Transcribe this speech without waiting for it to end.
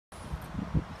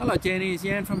Hello Jenny, it's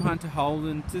Jan from Hunter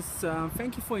Holden. Just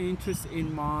thank you for your interest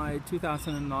in my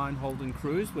 2009 Holden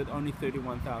Cruze with only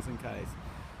 31,000 Ks.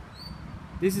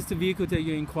 This is the vehicle that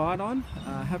you inquired on.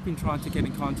 I have been trying to get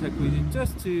in contact with you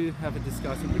just to have a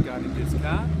discussion regarding this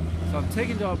car. So I'm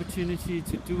taking the opportunity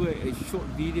to do a short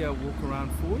video walk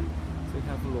around for you. So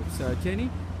have a look. So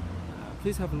Jenny,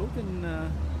 please have a look and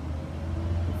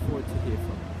look forward to hear from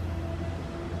you.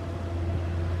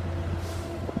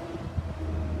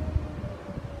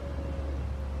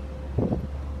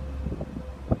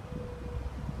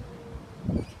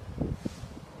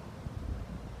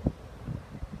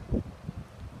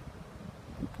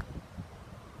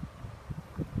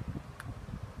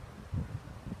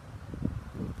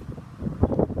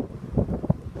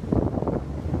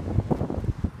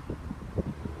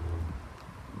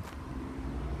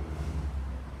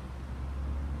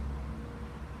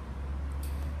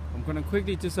 I'm going to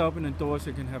quickly just open the door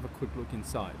so you can have a quick look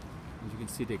inside. As you can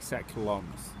see the exact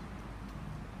kilometers.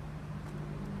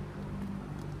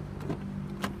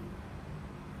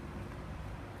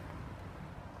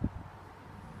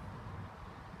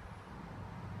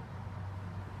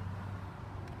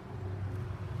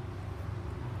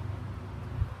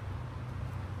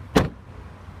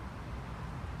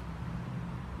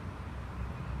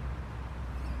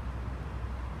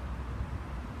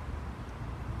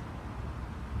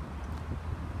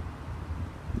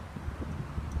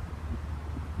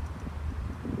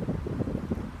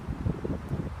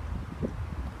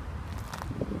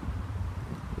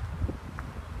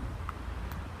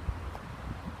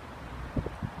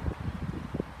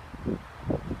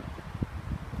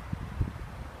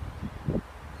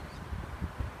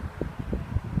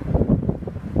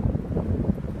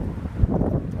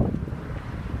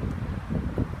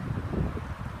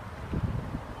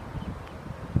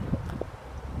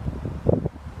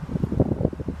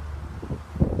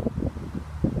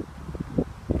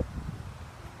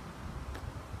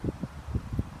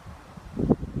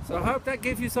 So I hope that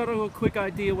gave you sort of a quick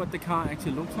idea what the car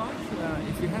actually looks like.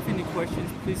 If you have any questions,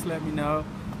 please let me know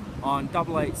on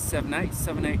 8878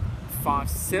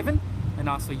 7857 and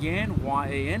ask for Jan,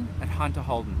 Y-A-N, at Hunter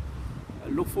Holden. I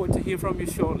look forward to hear from you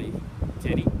shortly.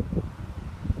 Jenny.